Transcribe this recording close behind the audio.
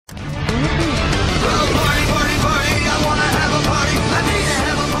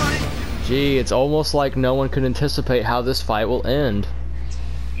Gee, it's almost like no one can anticipate how this fight will end.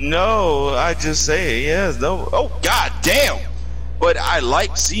 No, I just say yes. No. Oh god damn! But I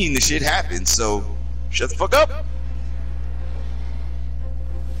like seeing the shit happen. So shut the fuck up.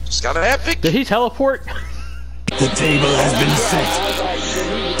 Just got an epic. Did he teleport? The table has been set.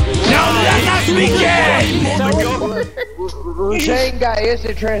 Now let us begin! Rajang got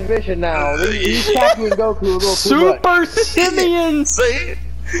instant transmission now. He's Captain Goku a little too much. Super Simeon! Say it.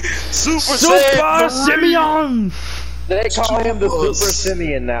 Super Simeon! They call him the Super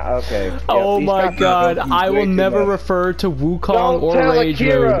Simeon now. Okay. Yep, Oh he's my Captain god, Goku. I Way will too never much. refer to Wukong Don't or tell Rage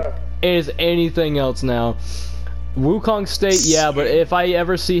Akira. Mode as anything else now. Wukong State, yeah, but if I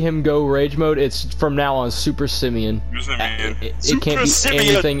ever see him go Rage Mode, it's from now on Super Simeon. It can't be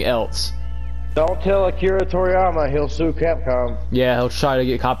anything else. Don't tell Akira Toriyama, he'll sue Capcom. Yeah, he'll try to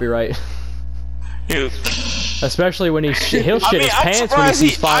get copyright. Especially when he'll shit his pants when he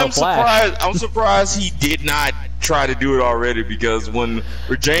sees Final Flash. I'm surprised he did not try to do it already, because when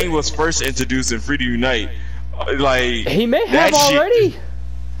Rajang was first introduced in Freedom Unite, like He may have that shit- already.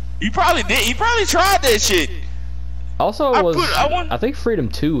 He probably did. He probably tried that shit. Also, I think Freedom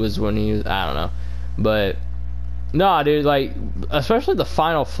 2 was when he was, I don't know. But, nah, dude, like, especially the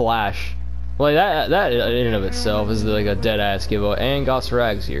Final Flash. Like, that in and of itself is like a dead-ass giveaway. And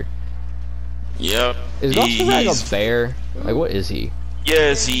Gossarag's here. Yep. Is Gossarag a bear? Like, what is he?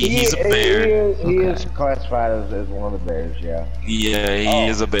 Yes, he's a bear. He is classified as one of the bears, yeah. Yeah, he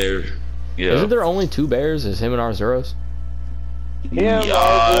is a bear. Yeah. Isn't there only 2 bears? Is him and Arzuros? Yeah,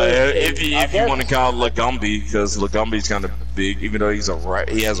 if you want to count Lagumbi, because Lagumbi's kind of big, even though he has a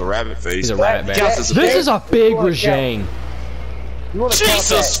rabbit face. He's a rabbit bear. Counts as a This bear. is a big Rajang.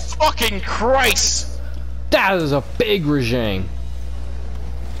 Jesus fucking Christ! That is a big Rajang.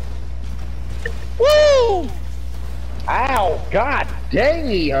 Woo! Ow! God dang,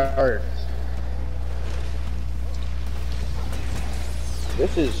 he hurts.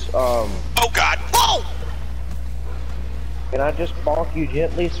 This is Oh God! Whoa! Can I just bonk you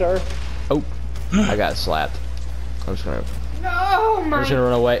gently, sir? Oh, I got slapped. I'm just gonna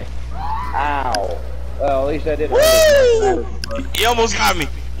run away. Ow. Well, at least I didn't. Woo! He almost got me.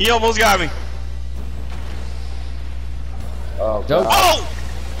 He almost got me. Oh, Nope. God. Oh!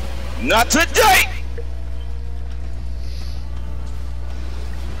 Not today!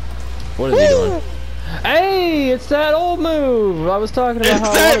 What is he doing? Hey, it's that old move. I was talking about It's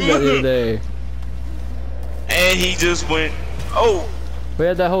how I that wanted that the other move. day. And he just went, oh! We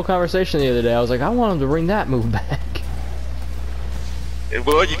had that whole conversation the other day. I was like, I want him to bring that move back.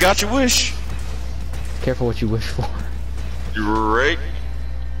 Well, you got your wish. Careful what you wish for. You're right.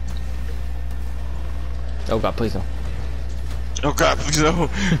 Oh god, please no. Oh God, please no.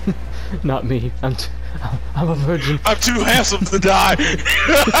 Not me. I'm a virgin. I'm too handsome to die.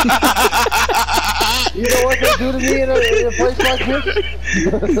 You know what they do to me in a place like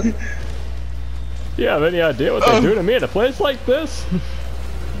this? You have any idea what they do to me in a place like this?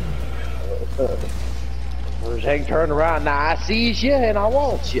 Hank turned around, now I sees you and I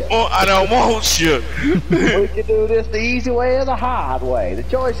want you. Oh, I don't want you. We can do this the easy way or the hard way. The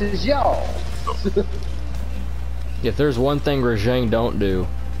choice is yours. If there's one thing Rajang don't do,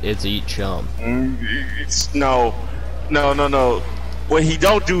 it's eat chum. No. What he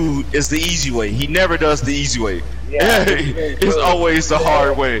don't do is the easy way. He never does the easy way. Yeah, It's always the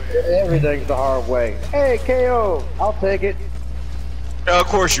hard way. Everything's the hard way. Hey, KO, I'll take it. Of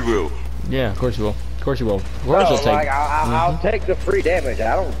course you will. Yeah, of course you will. Of course you will. Of course you'll take. Like, I'll take the free damage.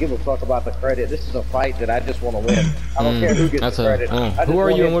 I don't give a fuck about the credit. This is a fight that I just want to win. I don't care who gets That's the credit. I just Who are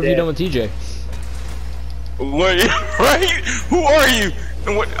want you him and what have you dead. done with TJ? Wait, right? Who are you?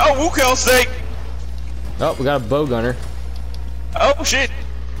 And what? Oh, Wukong Steak. Oh, we got a bow gunner. Oh shit.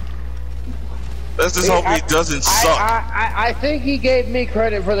 Let's just hope he doesn't suck. I think he gave me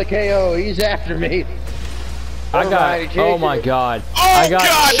credit for the KO. He's after me. I got. Oh my god. Oh, I got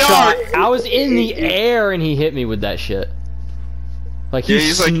God, shot. darn. I was in the air and he hit me with that shit. Like he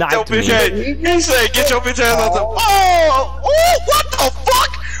He's like, sniped yo, bitch me. ass. He said, get your bitch ass out the. Oh, what the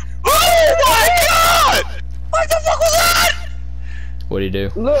fuck? Oh my god! What the fuck was that? What'd he do?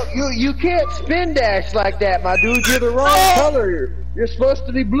 Look, you can't spin dash like that, my dude. You're the wrong color. You're supposed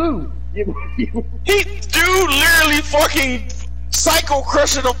to be blue. He, dude, literally fucking psycho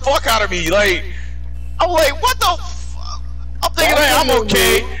crushing the fuck out of me. Like, I'm like, what the fuck? I'm thinking, like, I'm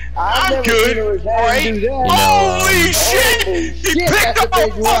okay. I'm good, right? Holy shit! He picked up a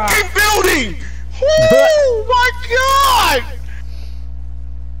fucking building! Oh my god!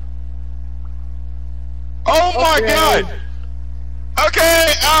 Oh my god!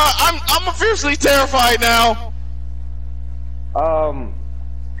 Okay, I'm officially terrified now.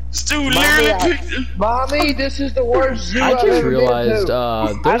 Stu literally picked. Mommy, this is the worst zoo I I've just ever realized been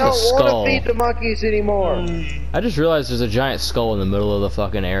to. there's a I don't skull. want to feed the monkeys anymore. I just realized there's a giant skull in the middle of the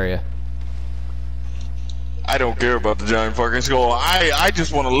fucking area. I don't care about the giant fucking skull. I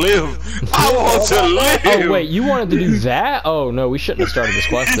just want to live. I want to live. Oh wait, you wanted to do that? Oh no, we shouldn't have started this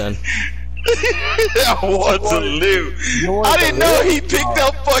quest then. I want to live. I didn't know he picked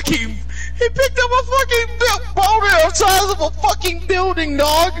up fucking. He picked up a fucking boulder the size of a fucking building,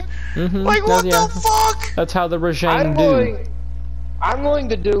 dog. Like what the fuck? That's how the Rajang do. I'm going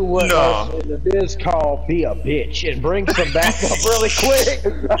to do what us in the biz call be a bitch and bring some back up really quick.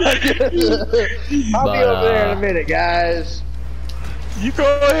 I'll be over there in a minute, guys. You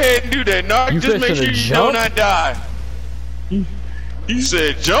go ahead and do that. Knock, just make sure you do not die. You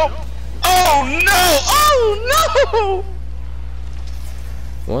said jump. Oh no! Oh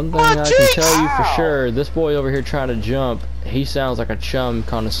no! One thing I can tell you for sure, this boy over here trying to jump, he sounds like a chum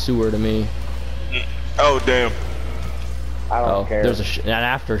connoisseur to me. Oh damn. I don't care. There's an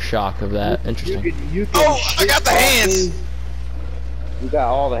aftershock of that. Interesting. You can I got the hands. You got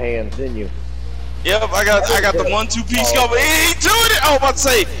all the hands, didn't you? Yep, I got the 1-2 piece go. He's doing it. Oh, I'm about to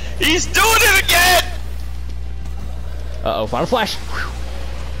say he's doing it again. Final flash.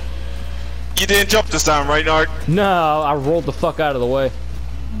 You didn't jump this time, right, Narc? No, I rolled the fuck out of the way.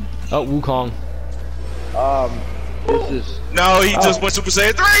 Oh, Wukong. This is. No, he just went Super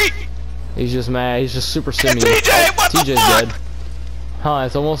Saiyan 3. He's just mad. He's just super simian. TJ, what the fuck? TJ's dead. Huh?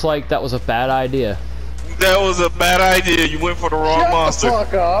 It's almost like that was a bad idea. That was a bad idea. You went for the wrong monster. Shut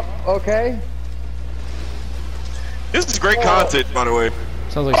the fuck up, okay? This is great content, by the way.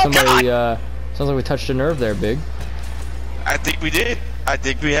 Sounds like somebody. Sounds like we touched a nerve there, Big. I think we did. I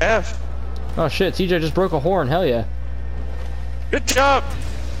think we have. Oh shit! TJ just broke a horn. Hell yeah. Good job.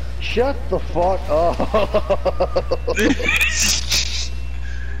 Shut the fuck up.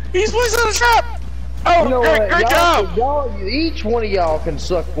 He's placed on a trap. Oh, you know great job. Each one of y'all can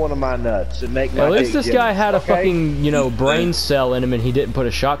suck one of my nuts and make my. At least this guy had a fucking, brain cell in him, and he didn't put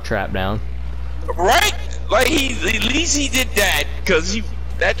a shock trap down. Right? Like at least he did that, cause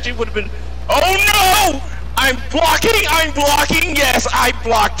that shit would have been. Oh no! I'm blocking. Yes, I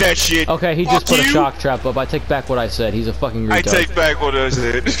blocked that shit. Okay, he just put a shock trap up. I take back what I said. He's a fucking retard. I take back what I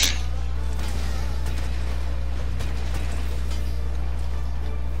said.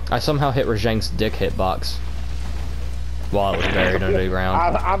 I somehow hit Rajang's dick hitbox while I was buried under the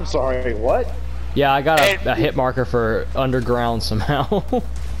ground. I'm sorry, what? Yeah, I got a hit marker for underground somehow.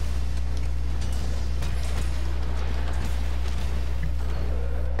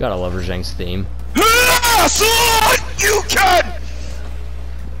 Gotta love Rajang's theme. You can!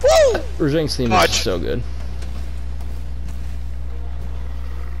 Woo! Rajang's theme is so good.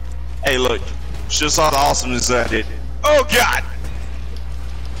 Hey, look. Just saw the awesomeness that it. Oh, God!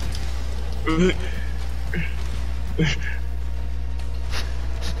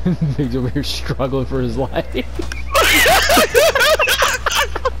 Big's over here struggling for his life.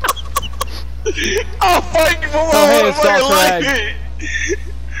 I'm fighting for my life.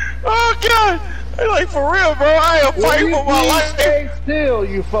 Oh God! Like for real, bro. I am fighting for my life. Stay still,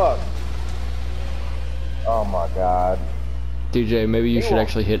 you fuck. Oh my God. DJ, maybe you should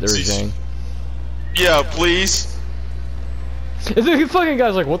actually hit the Rajang. Yeah, please. The fucking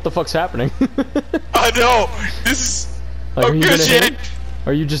guy's like, what the fuck's happening? I know. This is like, good shit.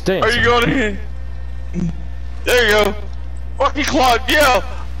 Are you just dancing? Are you going to hit? There you go. Fucking Claude, yeah.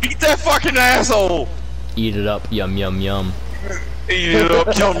 Beat that fucking asshole. Eat it up, yum yum yum. Eat it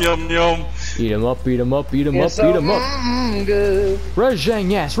up, yum yum yum. Eat him up, eat him up, eat him up, eat him up. Good. Rajang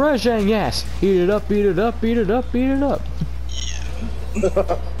yes, Rajang yes. Eat it up, eat it up, eat it up, eat it up.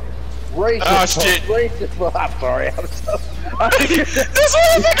 Racist. Oh shit. Racist. I'm sorry. I'm so. This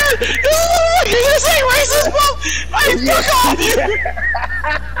ain't racist, bro. Hey, fuck off.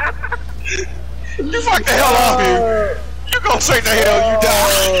 You fuck the hell off here. You gonna say the hell you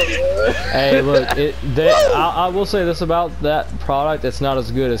die. Hey, look, I will say this about that product: it's not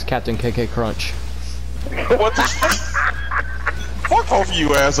as good as Captain KK Crunch. What the? Fuck off,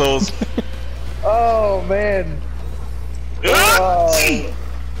 you assholes. Oh man. Wait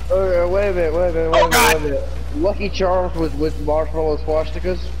a minute. Lucky Charms with marshmallow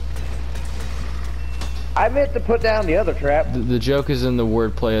swastikas. I meant to put down the other trap. The joke is in the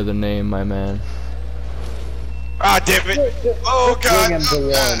wordplay of the name, my man. Ah, damn it. Oh, God.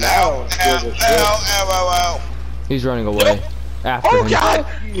 Ow. He's running away. After him. Oh, God.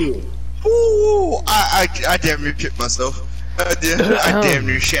 Ooh, I damn near kicked myself. I damn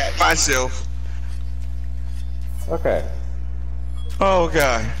near shat myself. Okay. Oh,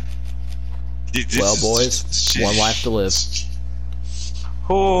 God. Well, boys, one life to live.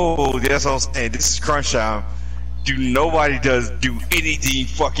 Oh, that's what I'm saying. This is crunch time. Nobody does do anything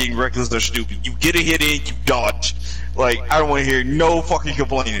fucking reckless or stupid. You get a hit in, you dodge. Like, I don't want to hear no fucking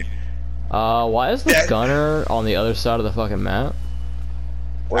complaining. Why is the gunner on the other side of the fucking map?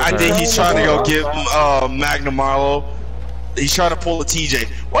 I think he's trying to go get Magnum Marlowe. He's trying to pull a TJ.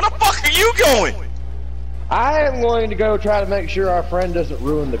 Where the fuck are you going? I am going to go try to make sure our friend doesn't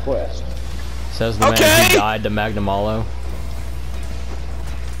ruin the quest. Says the man who died to Magnum Marlowe.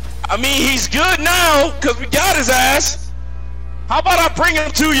 I mean, he's good now, because we got his ass. How about I bring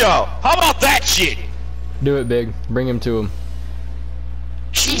him to y'all? How about that shit? Do it, Big. Bring him to him.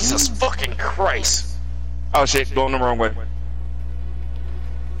 Jesus fucking Christ. Oh shit, going the wrong way.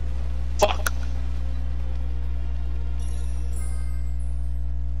 Fuck.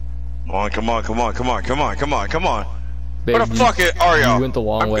 Come on. Big, Where the fuck are y'all? You went the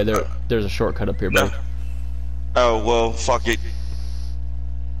long way. There's a shortcut up here, bro. No. Oh, well, fuck it.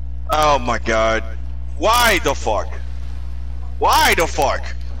 Oh my god. Why the fuck? Why the fuck?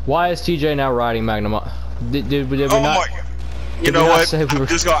 Why is TJ now riding Magnum? Did we not? My, you know what? I'm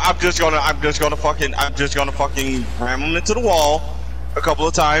just gonna fucking ram him into the wall a couple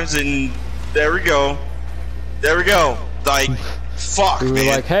of times, and there we go. Like, fuck, we were man.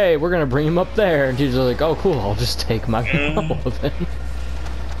 like, hey, we're gonna bring him up there, and TJ's like, oh, cool, I'll just take Magnum then.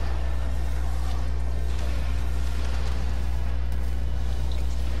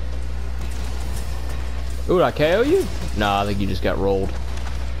 Ooh, did I KO you? Nah, I think you just got rolled.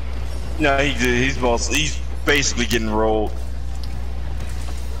 No, he did. He's basically getting rolled.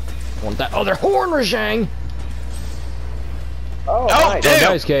 Want that other horn, Rajang? Oh, nice. damn! Oh,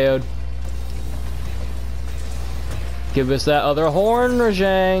 guys KO'd. Give us that other horn,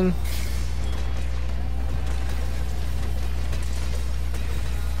 Rajang.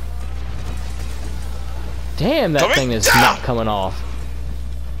 Damn, that thing is not coming off.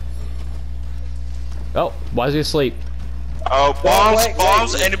 Oh, why is he asleep? Oh,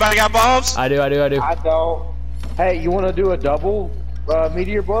 bombs! Anybody got bombs? I do. I don't. Hey, you want to do a double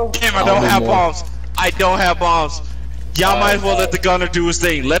meteor blow? Damn, I don't have bombs. Y'all might as well let the gunner do his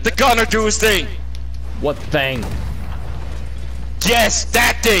thing. Let the gunner do his thing. What thing? Yes,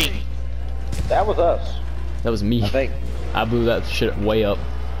 that thing. That was us. That was me. I think. I blew that shit way up.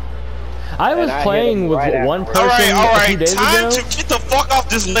 I was playing with one person Alright, a few days time ago. to get the fuck off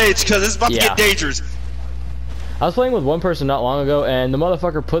this ledge, because it's about to get dangerous. I was playing with one person not long ago, and the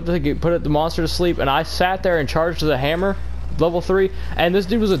motherfucker put the monster to sleep, and I sat there and charged the hammer, level 3, and this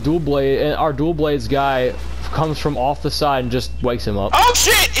dude was a dual blade, and our dual blades guy comes from off the side and just wakes him up. Oh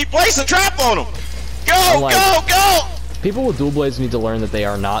shit! He placed a trap on him! Go! People with dual blades need to learn that they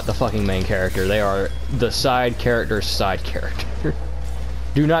are not the fucking main character. They are the side character's side character.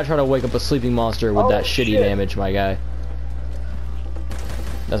 Do not try to wake up a sleeping monster with that shitty damage, my guy.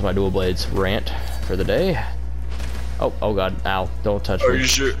 That's my dual blades rant for the day. Oh god, ow. Don't touch me. Are you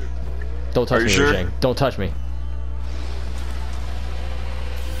sure? Don't touch me, sure? Jing. Don't touch me.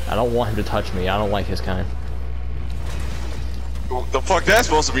 I don't want him to touch me. I don't like his kind. What the fuck that's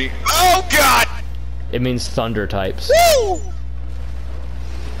supposed to be? Oh god! It means thunder types. Woo!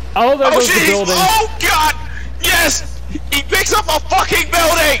 Oh, there goes the building. Oh god! Yes! He picks up a fucking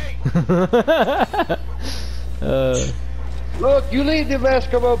building! Look, you leave the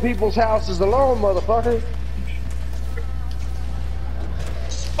Eskimo people's houses alone, motherfucker.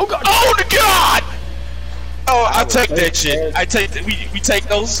 Oh god! Oh the god! Oh, I take that shit. I take that. We take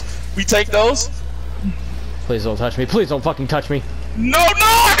those. We take those. Please don't touch me. Please don't fucking touch me. No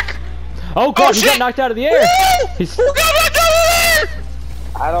knock! Oh god, he got knocked out of the air. Who got knocked out of the air?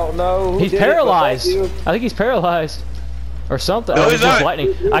 I don't know. He's paralyzed. I think he's paralyzed. Or something. No, oh, he's just not.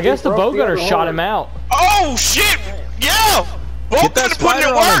 lightning. I guess the bow gunner shot him out. Oh shit! Yeah! Both gunner putting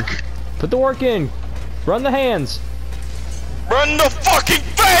in work! Put the work in. Run the hands. Run the fucking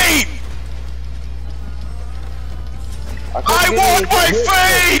fade! I want my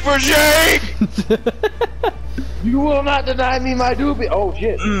fade, Rajay! You will not deny me my doobie. Oh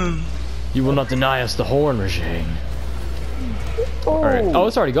shit. You will not deny us the horn, Rajay. Alright. Oh,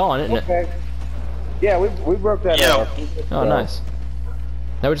 it's already gone, isn't it? Yeah, we broke that off. Oh, nice.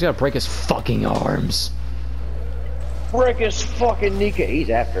 Now we just gotta break his fucking arms. Break his fucking kneecap. He's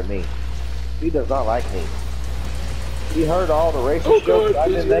after me. He does not like me. He heard all the racist jokes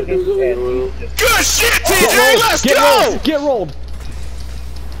I've been making, and he just... Good shit, TJ! Let's go! Get rolled!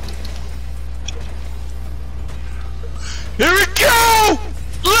 Here we go!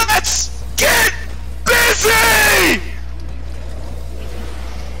 Let's get busy!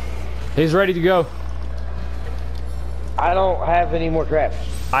 He's ready to go. I don't have any more traps.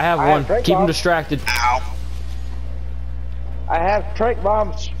 I have one. Keep him distracted. Ow. I have trank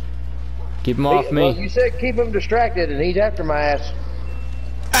bombs. Keep him off me. Well, you said keep him distracted, and he's after my ass.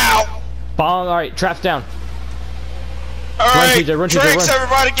 Ow! Bong. All right, trap's down. All right, run, drinks,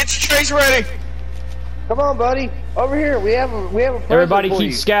 everybody, get your drinks ready. Come on, buddy. Over here, we have a present Everybody for keep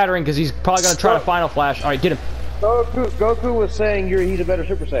you. scattering because he's probably gonna try to final flash. All right, get him. Goku was saying he's a better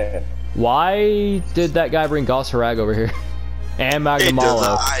Super Saiyan. Why did that guy bring Gauss Harag over here? And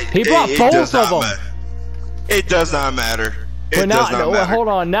Magnamalo. He brought it both of them. It does not matter. It But does not matter. hold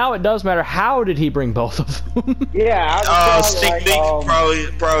on. Now it does matter. How did he bring both of them? Yeah, I was Stink Mink,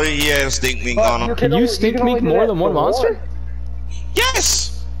 probably he had a Stink Mink on him. Can you Stink Mink more than one monster?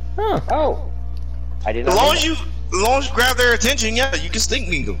 Yes. Huh. Oh, I didn't. As long as you grab their attention, yeah, you can Stink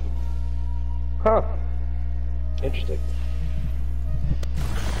Mink them. Huh. Interesting.